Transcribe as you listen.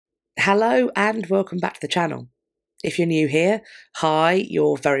Hello and welcome back to the channel. If you're new here, hi,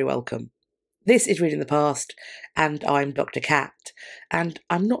 you're very welcome. This is Reading the Past and I'm Dr. Cat, and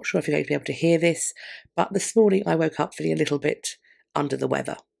I'm not sure if you're going to be able to hear this, but this morning I woke up feeling a little bit under the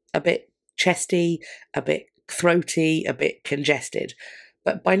weather, a bit chesty, a bit throaty, a bit congested,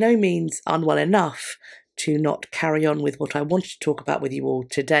 but by no means unwell enough to not carry on with what I wanted to talk about with you all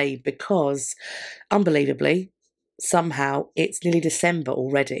today because, unbelievably, somehow it's nearly December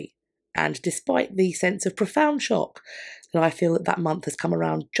already. And despite the sense of profound shock that I feel that month has come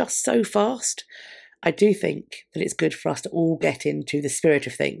around just so fast, I do think that it's good for us to all get into the spirit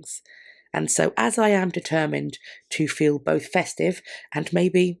of things. And so as I am determined to feel both festive and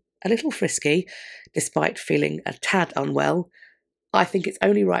maybe a little frisky, despite feeling a tad unwell, I think it's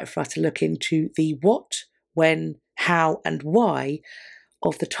only right for us to look into the what, when, how and why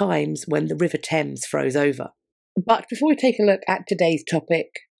of the times when the River Thames froze over. But before we take a look at today's topic,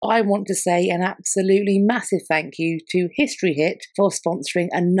 I want to say an absolutely massive thank you to History Hit for sponsoring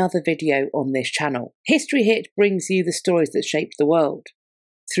another video on this channel. History Hit brings you the stories that shaped the world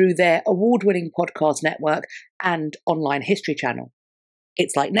through their award-winning podcast network and online history channel.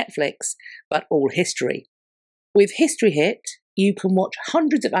 It's like Netflix, but all history. With History Hit, you can watch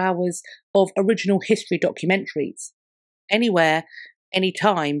hundreds of hours of original history documentaries, anywhere,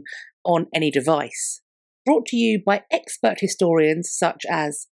 anytime, on any device. Brought to you by expert historians such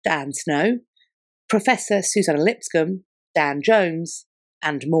as Dan Snow, Professor Susanna Lipscomb, Dan Jones,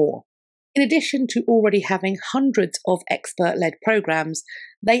 and more. In addition to already having hundreds of expert-led programmes,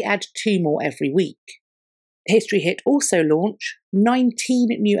 they add 2 more every week. History Hit also launch 19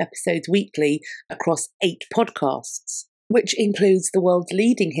 new episodes weekly across 8 podcasts, which includes the world's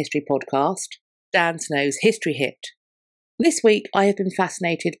leading history podcast, Dan Snow's History Hit. This week I have been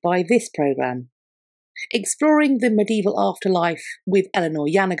fascinated by this programme, Exploring the Medieval Afterlife with Eleanor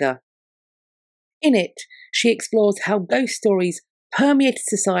Janiger. In it, she explores how ghost stories permeated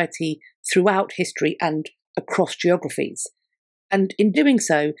society throughout history and across geographies, and in doing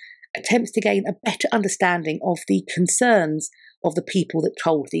so, attempts to gain a better understanding of the concerns of the people that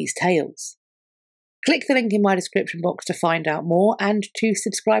told these tales. Click the link in my description box to find out more and to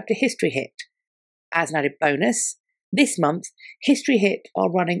subscribe to History Hit. As an added bonus, this month, History Hit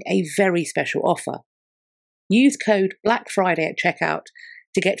are running a very special offer. Use code Black Friday at checkout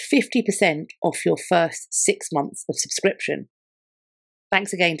to get 50% off your first 6 months of subscription.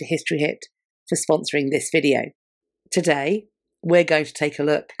 Thanks again to History Hit for sponsoring this video. Today, we're going to take a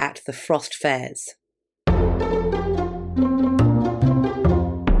look at the Frost Fairs.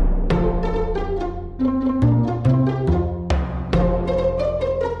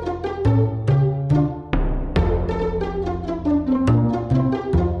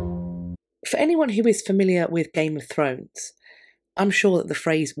 For anyone who is familiar with Game of Thrones, I'm sure that the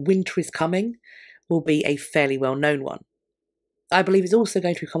phrase "winter is coming" will be a fairly well-known one. I believe it's also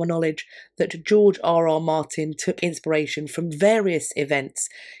going to become a knowledge that George R.R. Martin took inspiration from various events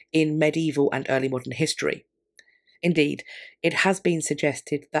in medieval and early modern history. Indeed, it has been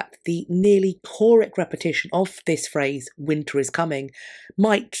suggested that the nearly choric repetition of this phrase, "winter is coming,"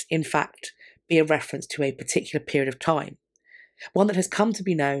 might, in fact, be a reference to a particular period of time, one that has come to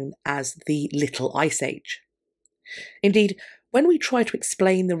be known as the Little Ice Age. Indeed, when we try to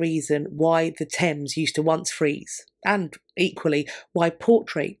explain the reason why the Thames used to once freeze, and equally why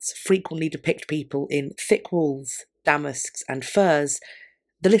portraits frequently depict people in thick wools, damasks and furs,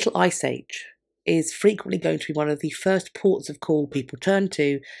 the Little Ice Age is frequently going to be one of the first ports of call people turn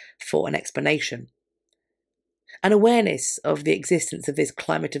to for an explanation. An awareness of the existence of this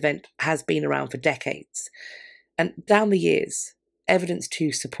climate event has been around for decades, and down the years, evidence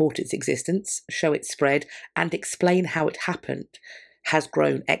to support its existence, show its spread, and explain how it happened has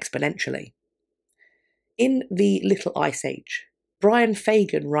grown exponentially. In the Little Ice Age, Brian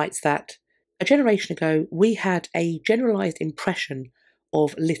Fagan writes that, "A generation ago we had a generalised impression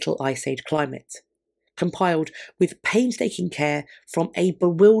of Little Ice Age climate, compiled with painstaking care from a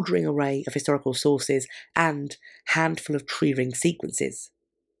bewildering array of historical sources and handful of tree-ring sequences.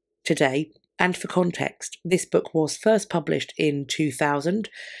 Today, and for context, this book was first published in 2000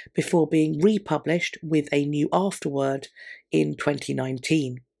 before being republished with a new afterword in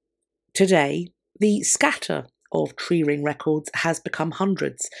 2019. Today, the scatter of tree ring records has become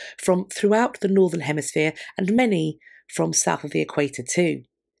hundreds from throughout the Northern Hemisphere and many from south of the equator too,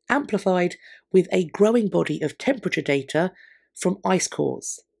 amplified with a growing body of temperature data from ice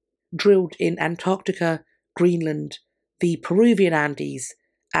cores, drilled in Antarctica, Greenland, the Peruvian Andes,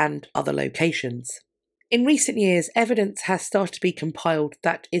 and other locations. In recent years, evidence has started to be compiled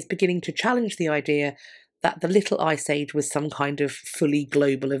that is beginning to challenge the idea that the Little Ice Age was some kind of fully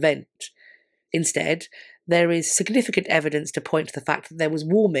global event. Instead, there is significant evidence to point to the fact that there was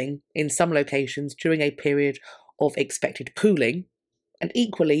warming in some locations during a period of expected cooling, and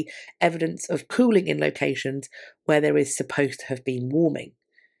equally evidence of cooling in locations where there is supposed to have been warming.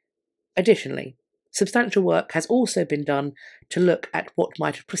 Additionally, substantial work has also been done to look at what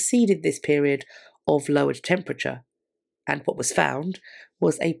might have preceded this period of lowered temperature, and what was found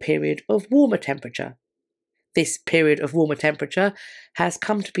was a period of warmer temperature. This period of warmer temperature has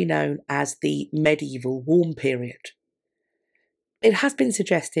come to be known as the medieval warm period. It has been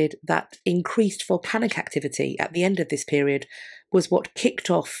suggested that increased volcanic activity at the end of this period was what kicked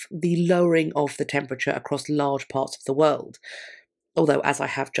off the lowering of the temperature across large parts of the world, although, as I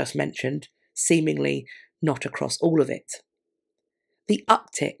have just mentioned, seemingly not across all of it. The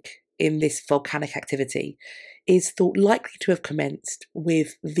uptick in this volcanic activity is thought likely to have commenced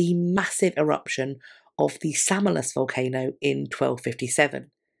with the massive eruption of the Samulus volcano in 1257.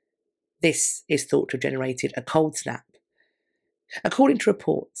 This is thought to have generated a cold snap. According to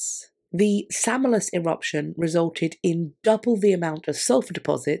reports, the Samulus eruption resulted in double the amount of sulfur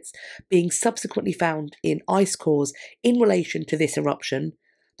deposits being subsequently found in ice cores in relation to this eruption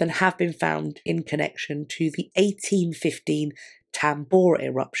than have been found in connection to the 1815 Tambora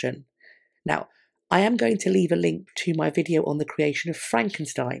eruption. Now, I am going to leave a link to my video on the creation of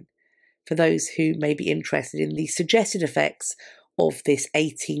Frankenstein for those who may be interested in the suggested effects of this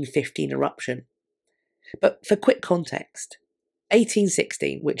 1815 eruption. But for quick context,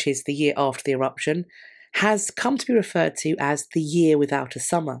 1816, which is the year after the eruption, has come to be referred to as the year without a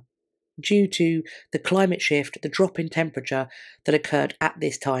summer, due to the climate shift, the drop in temperature that occurred at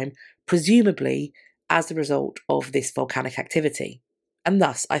this time, presumably as a result of this volcanic activity. And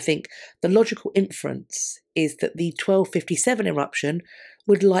thus, I think the logical inference is that the 1257 eruption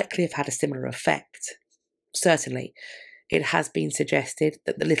would likely have had a similar effect. Certainly, it has been suggested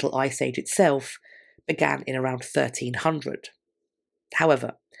that the Little Ice Age itself began in around 1300.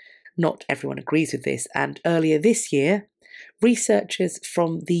 However, not everyone agrees with this, and earlier this year, researchers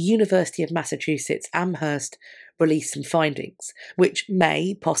from the University of Massachusetts Amherst released some findings, which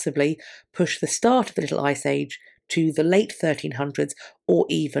may possibly push the start of the Little Ice Age to the late 1300s or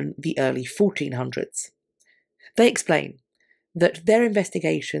even the early 1400s. They explain that their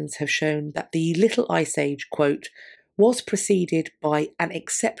investigations have shown that the Little Ice Age, quote, was preceded by an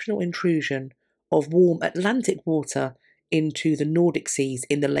exceptional intrusion of warm Atlantic water into the Nordic seas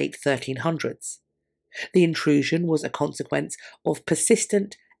in the late 1300s. The intrusion was a consequence of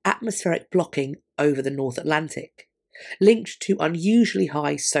persistent atmospheric blocking over the North Atlantic, linked to unusually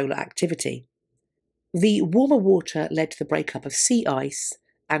high solar activity. The warmer water led to the breakup of sea ice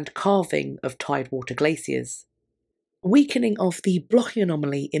and carving of tidewater glaciers. Weakening of the blocking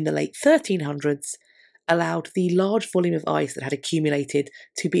anomaly in the late 1300s allowed the large volume of ice that had accumulated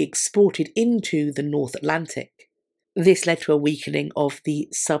to be exported into the North Atlantic. This led to a weakening of the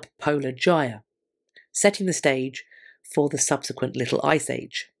subpolar gyre, setting the stage for the subsequent Little Ice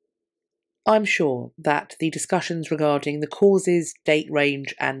Age. I'm sure that the discussions regarding the causes, date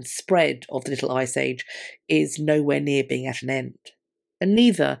range and spread of the Little Ice Age is nowhere near being at an end, and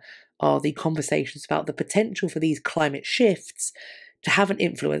neither are the conversations about the potential for these climate shifts to have an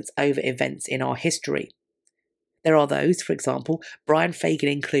influence over events in our history. There are those, for example, Brian Fagan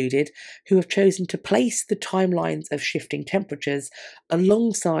included, who have chosen to place the timelines of shifting temperatures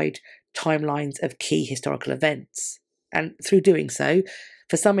alongside timelines of key historical events. And through doing so,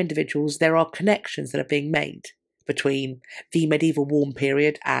 for some individuals, there are connections that are being made between the medieval warm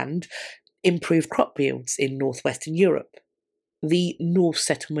period and improved crop yields in northwestern Europe, the Norse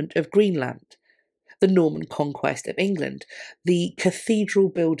settlement of Greenland, the Norman conquest of England, the cathedral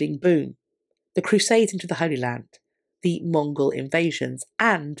building boom, the Crusades into the Holy Land, the Mongol invasions,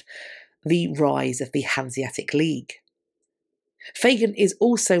 and the rise of the Hanseatic League. Fagan is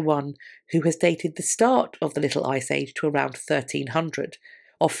also one who has dated the start of the Little Ice Age to around 1300,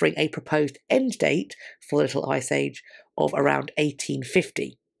 offering a proposed end date for the Little Ice Age of around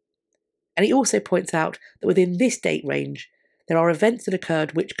 1850. And he also points out that within this date range, there are events that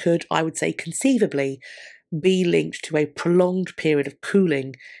occurred which could, I would say conceivably, be linked to a prolonged period of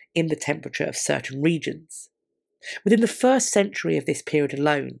cooling in the temperature of certain regions. Within the first century of this period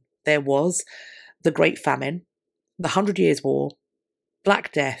alone, there was the Great Famine, the 100 Years' War,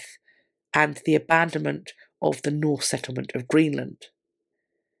 Black Death, and the abandonment of the Norse settlement of Greenland.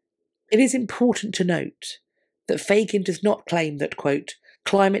 It is important to note that Fagan does not claim that, quote,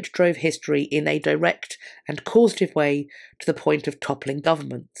 climate drove history in a direct and causative way to the point of toppling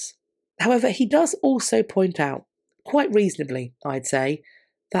governments. However, he does also point out, quite reasonably, I'd say,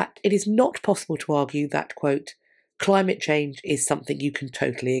 that it is not possible to argue that, quote, climate change is something you can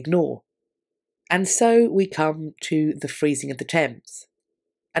totally ignore. And so we come to the freezing of the Thames,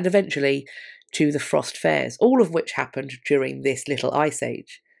 and eventually to the frost fairs, all of which happened during this little ice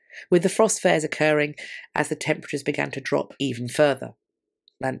age, with the frost fairs occurring as the temperatures began to drop even further.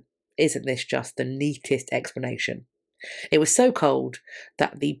 And isn't this just the neatest explanation? It was so cold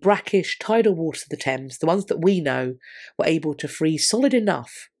that the brackish tidal waters of the Thames, the ones that we know, were able to freeze solid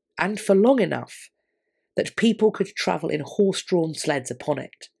enough and for long enough that people could travel in horse-drawn sleds upon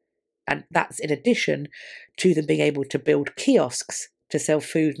it. And that's in addition to them being able to build kiosks to sell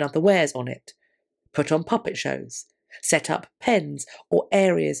food and other wares on it, put on puppet shows, set up pens or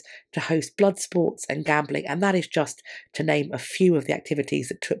areas to host blood sports and gambling, and that is just to name a few of the activities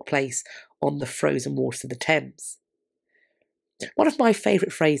that took place on the frozen waters of the Thames. One of my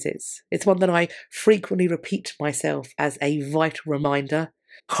favourite phrases, it's one that I frequently repeat to myself as a vital reminder: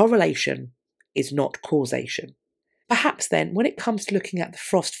 correlation is not causation. Perhaps then, when it comes to looking at the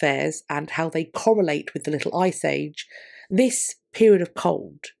frost fairs and how they correlate with the Little Ice Age, this period of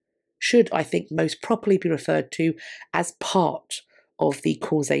cold should, I think, most properly be referred to as part of the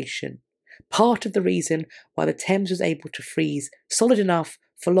causation, part of the reason why the Thames was able to freeze solid enough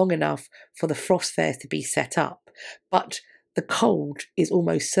for long enough for the frost fairs to be set up. But the cold is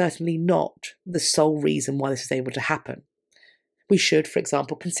almost certainly not the sole reason why this is able to happen. We should, for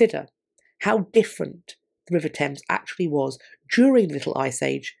example, consider how different the River Thames actually was during the Little Ice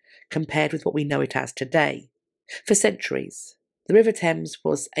Age compared with what we know it as today. For centuries, the River Thames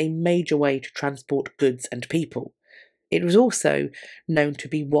was a major way to transport goods and people. It was also known to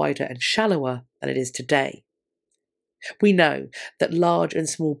be wider and shallower than it is today. We know that large and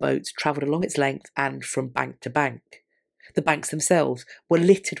small boats travelled along its length and from bank to bank. The banks themselves were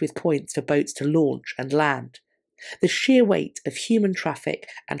littered with points for boats to launch and land. The sheer weight of human traffic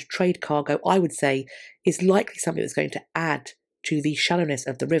and trade cargo, I would say, is likely something that's going to add to the shallowness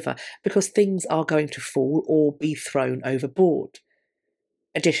of the river, because things are going to fall or be thrown overboard.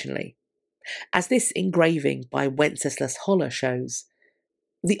 Additionally, as this engraving by Wenceslaus Hollar shows,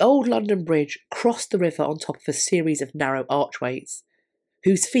 the old London Bridge crossed the river on top of a series of narrow archways,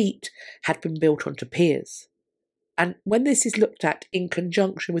 whose feet had been built onto piers. And when this is looked at in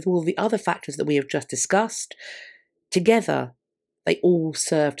conjunction with all of the other factors that we have just discussed, together they all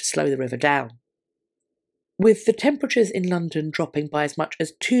serve to slow the river down. With the temperatures in London dropping by as much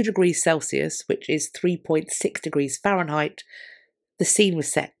as 2 degrees Celsius, which is 3.6 degrees Fahrenheit, the scene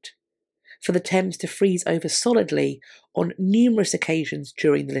was set for the Thames to freeze over solidly on numerous occasions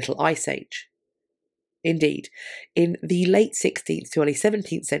during the Little Ice Age. Indeed, in the late 16th to early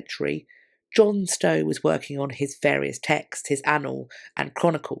 17th century, John Stowe was working on his various texts, his annal and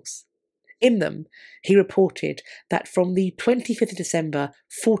chronicles. In them, he reported that from the 25th of December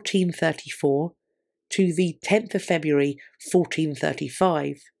 1434 to the 10th of February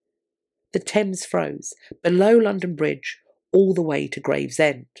 1435, the Thames froze below London Bridge all the way to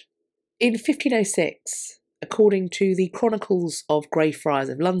Gravesend. In 1506, according to the Chronicles of Greyfriars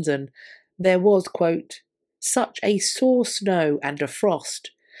of London, there was, quote, such a sore snow and a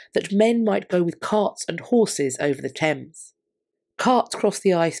frost that men might go with carts and horses over the Thames. Carts crossed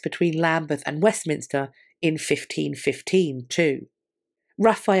the ice between Lambeth and Westminster in 1515 too.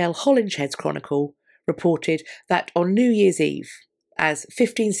 Raphael Holinshed's chronicle reported that on New Year's Eve, as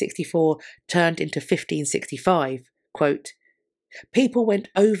 1564 turned into 1565, quote, people went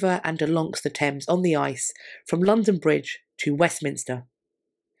over and alongst the Thames on the ice from London Bridge to Westminster.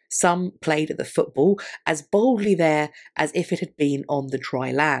 Some played at the football as boldly there as if it had been on the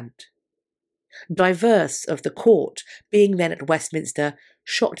dry land. Divers of the court, being then at Westminster,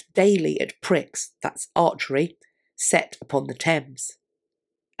 shot daily at pricks, that's archery, set upon the Thames.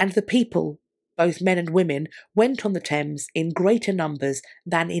 And the people, both men and women, went on the Thames in greater numbers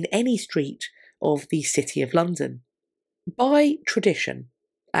than in any street of the City of London. By tradition,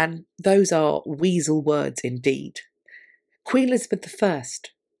 and those are weasel words indeed, Queen Elizabeth I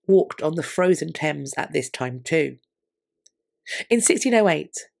walked on the frozen Thames at this time too. In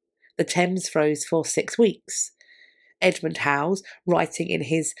 1608, the Thames froze for 6 weeks. Edmund Howes, writing in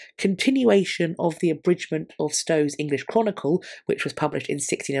his continuation of the abridgment of Stowe's English Chronicle, which was published in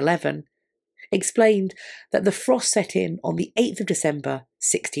 1611, explained that the frost set in on the 8th of December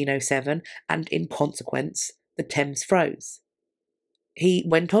 1607, and in consequence, the Thames froze. He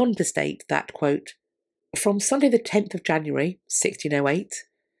went on to state that, quote, from Sunday the 10th of January 1608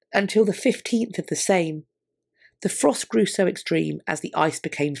 until the 15th of the same, the frost grew so extreme as the ice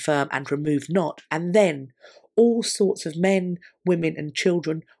became firm and removed not, and then all sorts of men, women and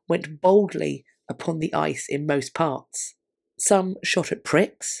children went boldly upon the ice in most parts. Some shot at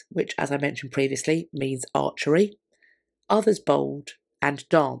pricks, which, as I mentioned previously, means archery. Others bowled and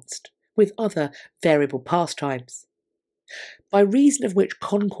danced, with other variable pastimes. By reason of which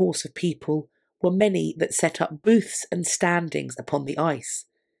concourse of people were many that set up booths and standings upon the ice,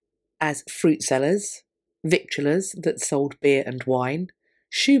 as fruit sellers, victuallers that sold beer and wine,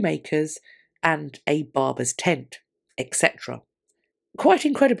 shoemakers, and a barber's tent, etc. Quite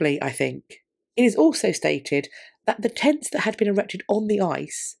incredibly, I think, it is also stated that the tents that had been erected on the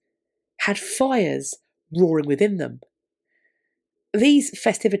ice had fires roaring within them. These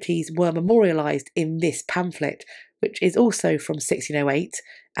festivities were memorialised in this pamphlet, which is also from 1608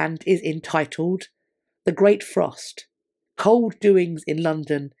 and is entitled The Great Frost, Cold Doings in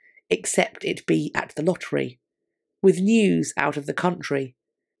London, Except It Be at the Lottery, with news out of the country.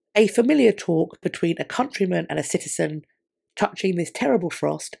 A familiar talk between a countryman and a citizen touching this terrible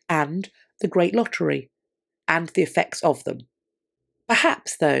frost and the Great Lottery, and the effects of them.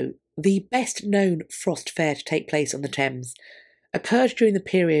 Perhaps, though, the best known frost fair to take place on the Thames occurred during the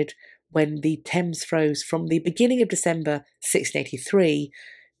period when the Thames froze from the beginning of December 1683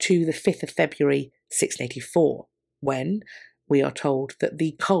 to the 5th of February 1684, when, we are told that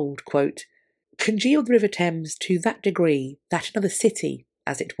the cold, quote, congealed the River Thames to that degree that another city,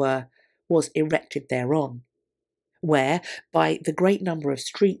 as it were, was erected thereon, where, by the great number of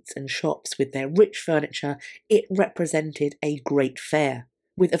streets and shops with their rich furniture, it represented a great fair,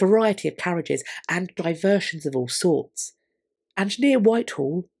 with a variety of carriages and diversions of all sorts. And near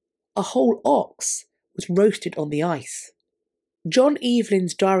Whitehall, a whole ox was roasted on the ice. John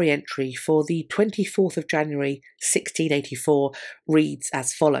Evelyn's diary entry for the 24th of January 1684 reads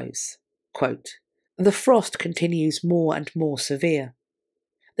as follows, quote, the frost continues more and more severe.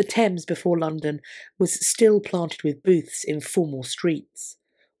 The Thames before London was still planted with booths in formal streets,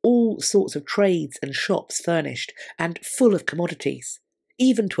 all sorts of trades and shops furnished, and full of commodities,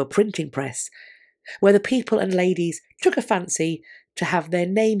 even to a printing press, where the people and ladies took a fancy to have their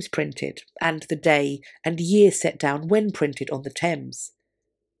names printed, and the day and year set down when printed on the Thames.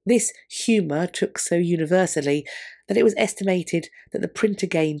 This humour took so universally that it was estimated that the printer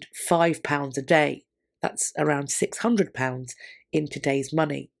gained £5 a day, that's around £600 in today's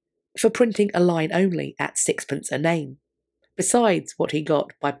money, for printing a line only at sixpence a name, besides what he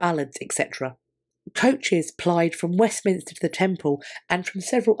got by ballads, etc. Coaches plied from Westminster to the Temple and from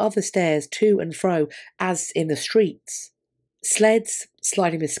several other stairs to and fro, as in the streets. Sleds,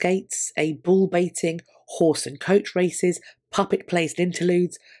 sliding with skates, a bull baiting, horse and coach races, puppet plays and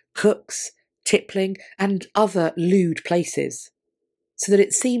interludes, cooks, tippling, and other lewd places, so that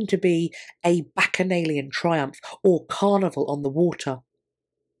it seemed to be a bacchanalian triumph or carnival on the water,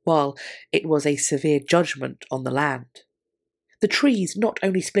 while it was a severe judgment on the land. The trees not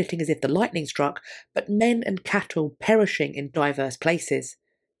only splitting as if the lightning struck, but men and cattle perishing in divers places,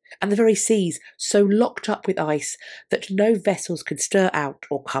 and the very seas so locked up with ice that no vessels could stir out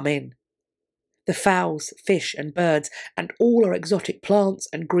or come in. The fowls, fish and birds, and all our exotic plants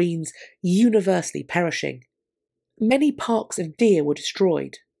and greens universally perishing. Many parks of deer were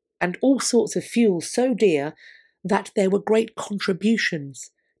destroyed, and all sorts of fuels so dear that there were great contributions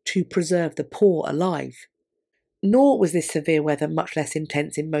to preserve the poor alive. Nor was this severe weather much less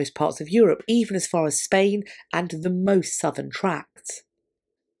intense in most parts of Europe, even as far as Spain and the most southern tracts.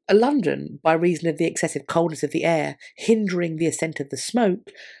 London, by reason of the excessive coldness of the air hindering the ascent of the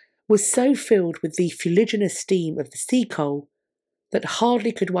smoke, was so filled with the fuliginous steam of the sea coal that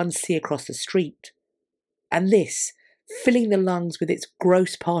hardly could one see across the street, and this, filling the lungs with its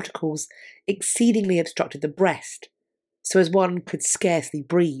gross particles, exceedingly obstructed the breast, so as one could scarcely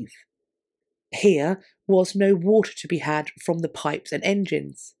breathe. Here was no water to be had from the pipes and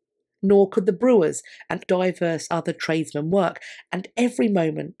engines, nor could the brewers and divers other tradesmen work, and every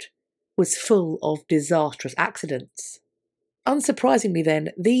moment was full of disastrous accidents. Unsurprisingly then,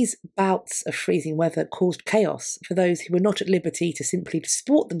 these bouts of freezing weather caused chaos for those who were not at liberty to simply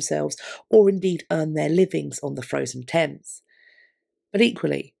disport themselves or indeed earn their livings on the frozen Thames. But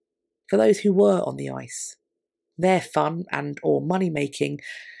equally, for those who were on the ice, their fun and or money-making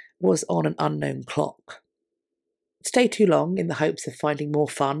was on an unknown clock. Stay too long in the hopes of finding more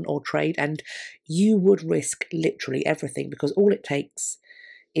fun or trade, and you would risk literally everything, because all it takes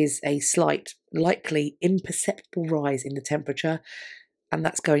is a slight, likely imperceptible rise in the temperature, and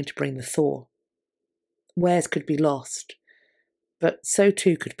that's going to bring the thaw. Wares could be lost, but so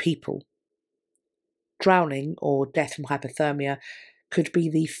too could people. Drowning or death from hypothermia could be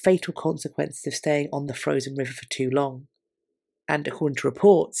the fatal consequences of staying on the frozen river for too long, and according to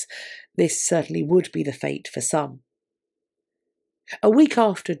reports, this certainly would be the fate for some. A week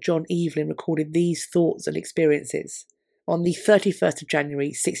after John Evelyn recorded these thoughts and experiences, on the 31st of January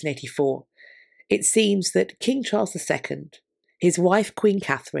 1684, it seems that King Charles II, his wife Queen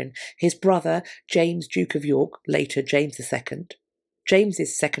Catherine, his brother James Duke of York, later James II,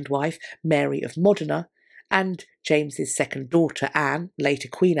 James's second wife Mary of Modena, and James's second daughter Anne, later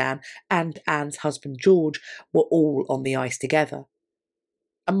Queen Anne, and Anne's husband George were all on the ice together.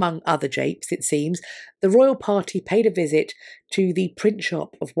 Among other japes, it seems, the royal party paid a visit to the print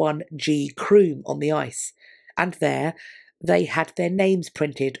shop of one G. Croom on the ice, and there they had their names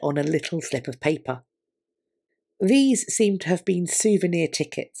printed on a little slip of paper. These seem to have been souvenir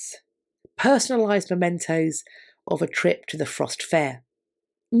tickets, personalised mementos of a trip to the Frost Fair.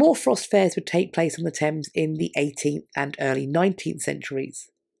 More Frost Fairs would take place on the Thames in the 18th and early 19th centuries,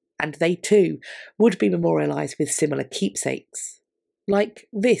 and they too would be memorialised with similar keepsakes, like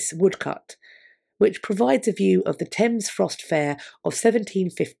this woodcut, which provides a view of the Thames Frost Fair of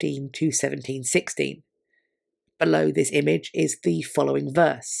 1715 to 1716. Below this image is the following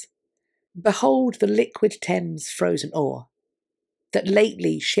verse: "Behold the liquid Thames frozen o'er, that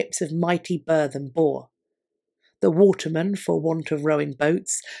lately ships of mighty burthen bore. The watermen, for want of rowing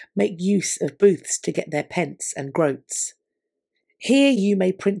boats, make use of booths to get their pence and groats. Here you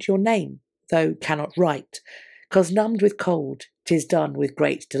may print your name, though cannot write, 'cause numbed with cold, 'tis done with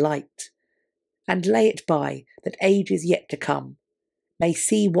great delight. And lay it by, that ages yet to come may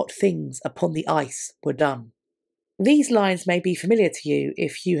see what things upon the ice were done." These lines may be familiar to you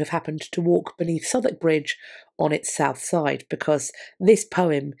if you have happened to walk beneath Southwark Bridge on its south side, because this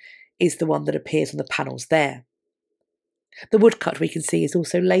poem is the one that appears on the panels there. The woodcut, we can see, is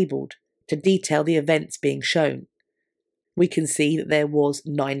also labelled to detail the events being shown. We can see that there was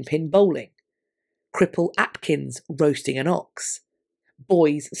 9-pin bowling, Cripple Atkins roasting an ox,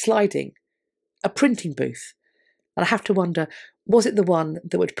 boys sliding, a printing booth, and I have to wonder, was it the one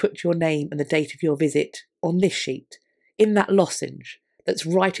that would put your name and the date of your visit on this sheet, in that lozenge that's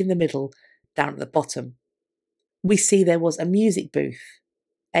right in the middle, down at the bottom? We see there was a music booth,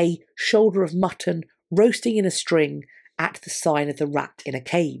 a shoulder of mutton roasting in a string at the sign of the Rat in a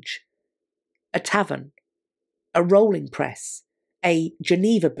Cage, a tavern, a rolling press, a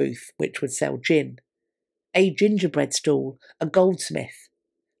Geneva booth which would sell gin, a gingerbread stall, a goldsmith,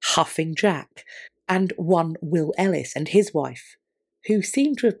 Huffing Jack, and one Will Ellis and his wife, who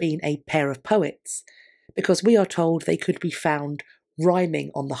seem to have been a pair of poets, because we are told they could be found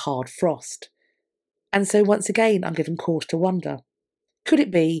rhyming on the hard frost. And so once again I'm given cause to wonder, could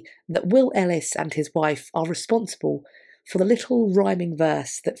it be that Will Ellis and his wife are responsible for the little rhyming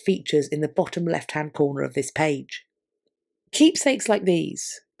verse that features in the bottom left-hand corner of this page? Keepsakes like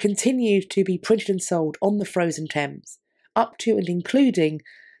these continue to be printed and sold on the frozen Thames, up to and including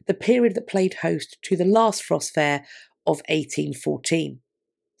the period that played host to the last Frost Fair of 1814.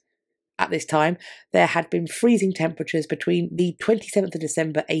 At this time, there had been freezing temperatures between the 27th of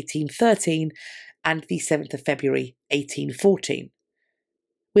December 1813 and the 7th of February 1814.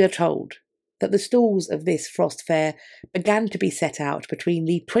 We are told that the stalls of this Frost Fair began to be set out between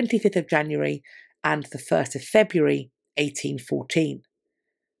the 25th of January and the 1st of February 1814.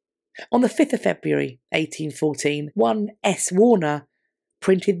 On the 5th of February 1814, one S. Warner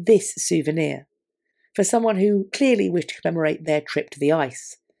printed this souvenir for someone who clearly wished to commemorate their trip to the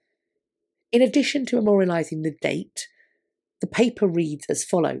ice. In addition to memorialising the date, the paper reads as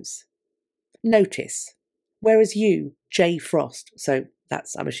follows: "Notice, whereas you, J. Frost," so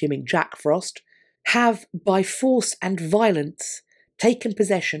that's, I'm assuming, Jack Frost, "have by force and violence taken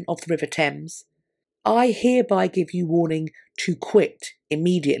possession of the River Thames, I hereby give you warning to quit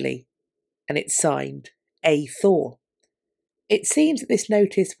immediately." And it's signed A. Thor. It seems that this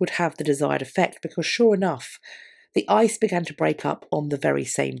notice would have the desired effect, because sure enough, the ice began to break up on the very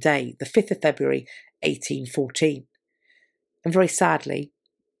same day, the 5th of February 1814. And very sadly,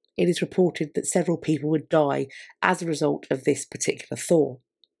 it is reported that several people would die as a result of this particular thaw.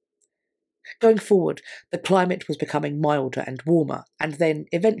 Going forward, the climate was becoming milder and warmer, and then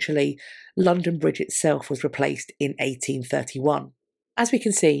eventually London Bridge itself was replaced in 1831. As we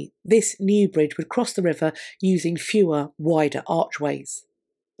can see, this new bridge would cross the river using fewer, wider archways.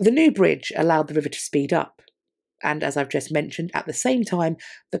 The new bridge allowed the river to speed up, and as I've just mentioned, at the same time,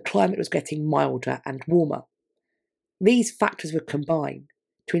 the climate was getting milder and warmer. These factors would combine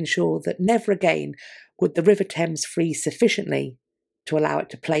to ensure that never again would the River Thames freeze sufficiently to allow it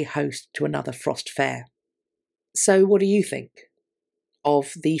to play host to another Frost Fair. So what do you think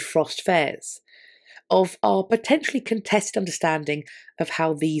of the Frost Fairs, of our potentially contested understanding of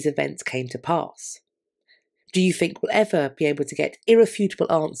how these events came to pass? Do you think we'll ever be able to get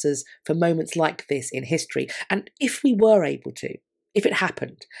irrefutable answers for moments like this in history? And if we were able to, if it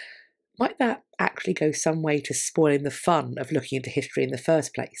happened, might that actually go some way to spoiling the fun of looking into history in the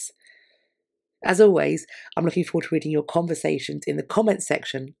first place? As always, I'm looking forward to reading your conversations in the comments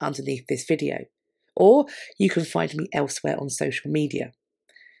section underneath this video, or you can find me elsewhere on social media.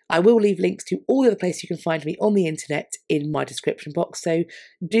 I will leave links to all of the places you can find me on the internet in my description box, so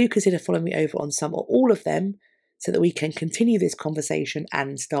do consider following me over on some or all of them so that we can continue this conversation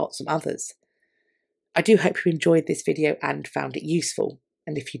and start some others. I do hope you enjoyed this video and found it useful,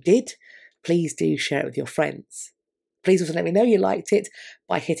 and if you did, please do share it with your friends. Please also let me know you liked it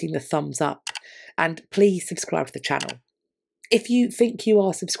by hitting the thumbs up, and please subscribe to the channel. If you think you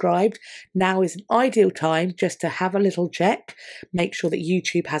are subscribed, now is an ideal time just to have a little check. Make sure that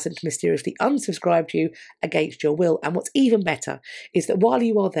YouTube hasn't mysteriously unsubscribed you against your will. And what's even better is that while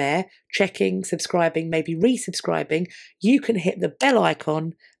you are there, checking, subscribing, maybe resubscribing, you can hit the bell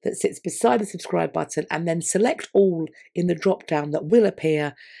icon that sits beside the subscribe button and then select all in the drop down that will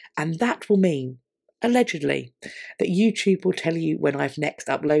appear. And that will mean, allegedly, that YouTube will tell you when I've next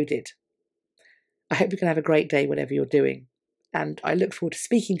uploaded. I hope you can have a great day whatever you're doing, and I look forward to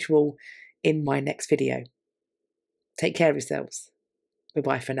speaking to you all in my next video. Take care of yourselves.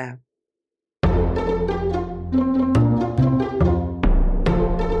 Bye-bye for now.